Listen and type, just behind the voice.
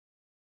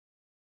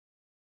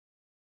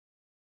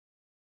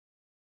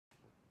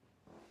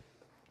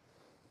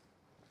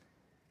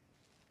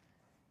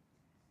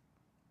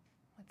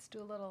Let's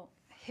do a little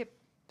hip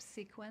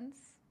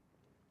sequence.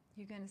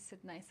 You're going to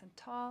sit nice and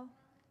tall.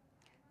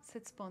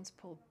 Sits bones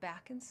pull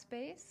back in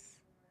space.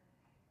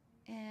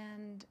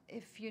 And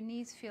if your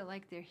knees feel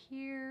like they're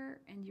here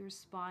and your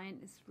spine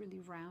is really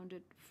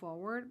rounded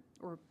forward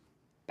or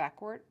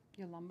backward,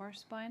 your lumbar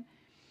spine,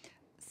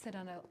 sit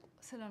on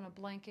a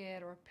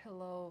blanket or a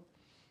pillow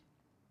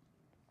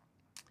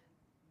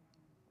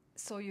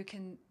so you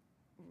can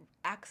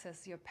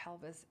access your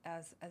pelvis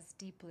as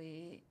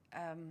deeply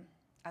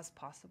as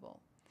possible.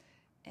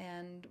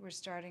 And we're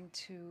starting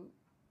to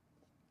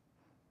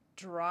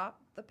drop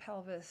the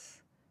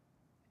pelvis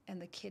and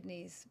the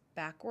kidneys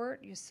backward.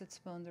 Your sits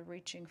bones are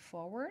reaching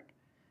forward.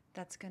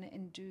 That's going to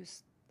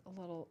induce a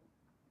little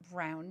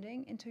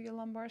rounding into your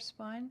lumbar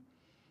spine.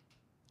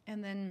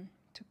 And then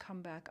to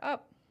come back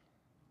up,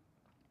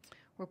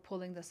 we're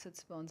pulling the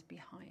sits bones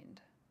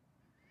behind.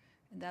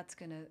 And that's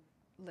going to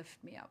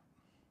lift me up.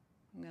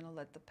 I'm going to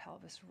let the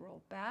pelvis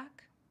roll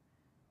back.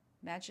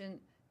 Imagine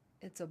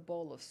it's a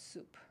bowl of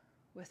soup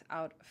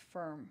without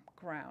firm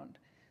ground.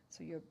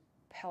 So your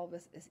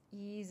pelvis is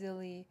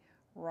easily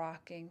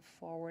rocking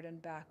forward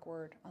and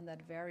backward on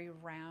that very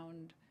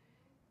round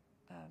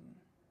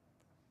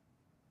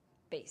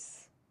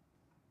base.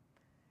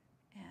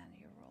 And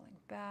you're rolling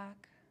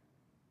back.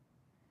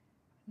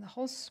 And the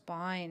whole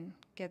spine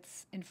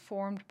gets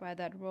informed by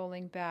that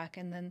rolling back.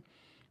 And then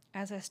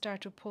as I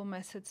start to pull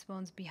my sits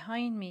bones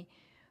behind me,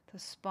 the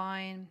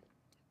spine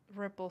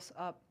ripples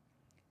up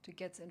to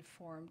get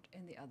informed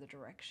in the other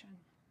direction.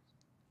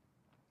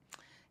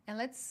 And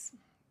let's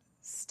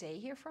stay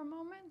here for a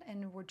moment,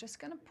 and we're just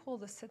going to pull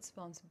the sits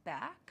bones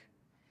back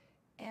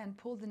and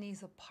pull the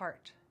knees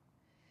apart.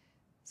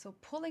 So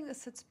pulling the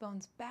sits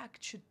bones back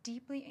should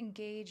deeply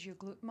engage your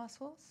glute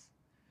muscles,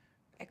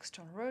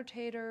 external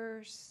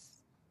rotators,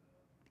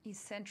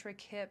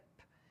 eccentric hip,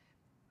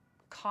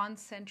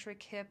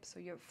 concentric hip, so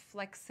you're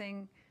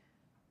flexing.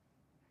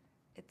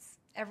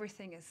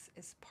 Everything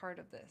is part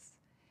of this.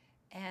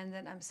 And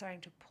then I'm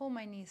starting to pull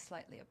my knees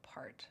slightly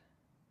apart.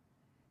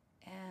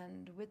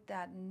 And with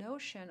that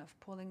notion of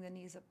pulling the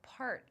knees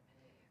apart,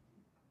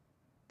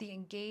 the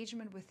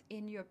engagement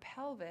within your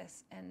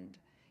pelvis and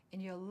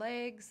in your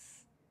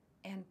legs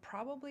and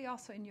probably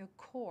also in your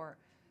core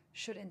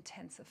should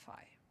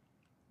intensify.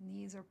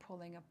 Knees are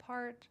pulling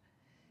apart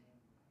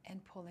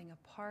and pulling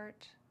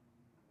apart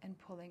and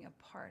pulling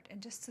apart.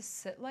 And just to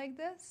sit like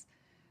this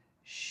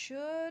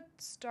should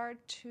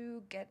start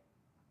to get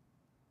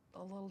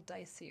a little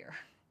dicier.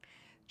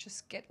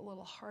 Just get a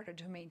little harder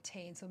to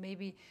maintain. So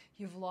maybe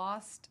you've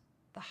lost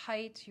the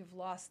height, you've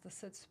lost the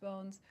sits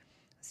bones.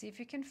 See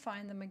if you can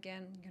find them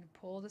again. You're going to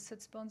pull the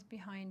sits bones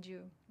behind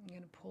you. You're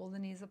going to pull the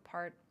knees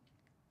apart.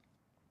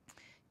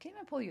 You can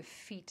even pull your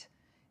feet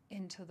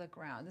into the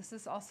ground. This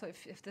is also,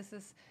 if this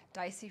is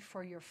dicey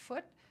for your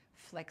foot,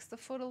 flex the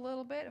foot a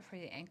little bit for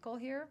your ankle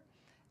here.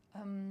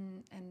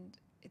 And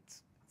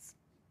it's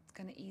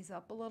going to ease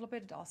up a little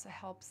bit. It also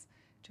helps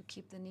to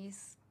keep the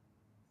knees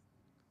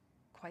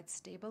quite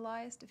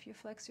stabilized if you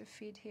flex your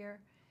feet here.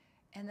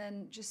 And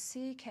then just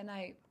see, can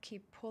I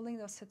keep pulling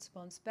those sits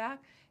bones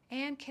back?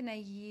 And can I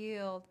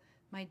yield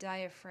my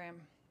diaphragm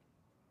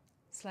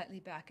slightly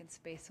back in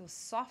space? So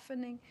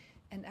softening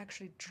and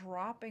actually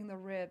dropping the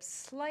ribs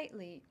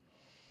slightly.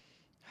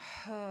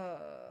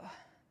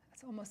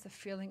 It's almost a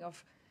feeling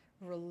of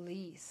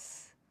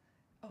release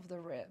of the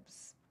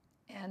ribs.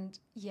 And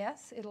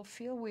yes, it'll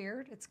feel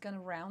weird. It's going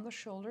to round the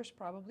shoulders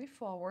probably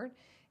forward.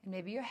 And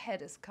maybe your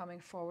head is coming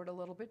forward a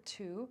little bit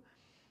too.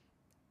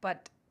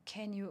 But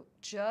can you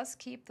just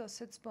keep those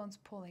sits bones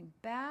pulling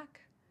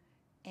back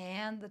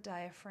and the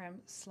diaphragm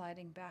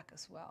sliding back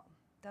as well?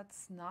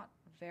 That's not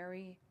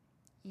very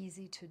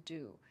easy to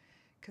do.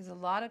 Because a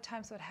lot of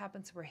times what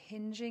happens, we're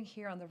hinging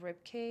here on the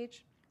rib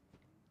cage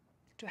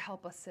to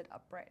help us sit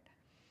upright.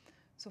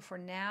 So for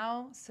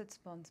now, sits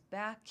bones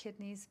back,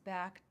 kidneys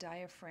back,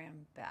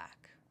 diaphragm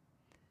back.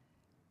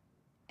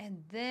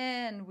 And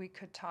then we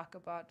could talk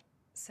about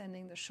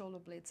sending the shoulder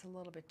blades a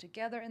little bit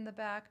together in the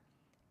back,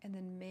 and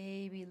then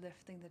maybe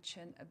lifting the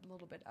chin a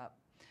little bit up.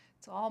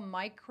 It's all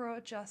micro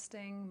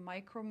adjusting,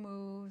 micro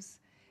moves,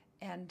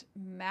 and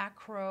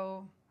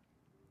macro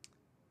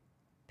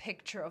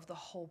picture of the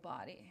whole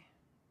body.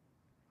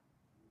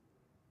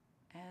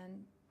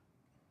 And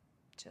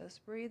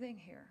just breathing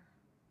here.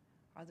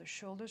 Are the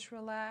shoulders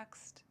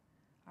relaxed?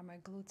 Are my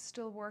glutes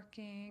still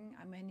working?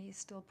 Are my knees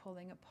still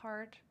pulling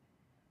apart?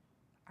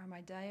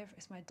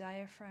 Is my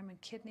diaphragm and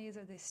kidneys,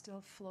 are they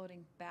still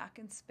floating back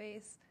in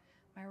space?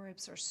 My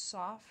ribs are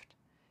soft.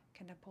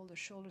 Can I pull the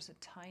shoulders a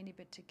tiny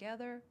bit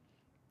together?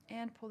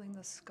 And pulling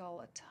the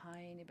skull a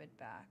tiny bit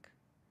back.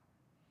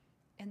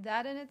 And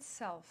that in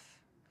itself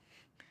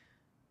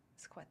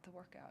is quite the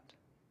workout.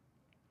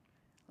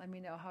 Let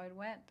me know how it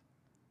went.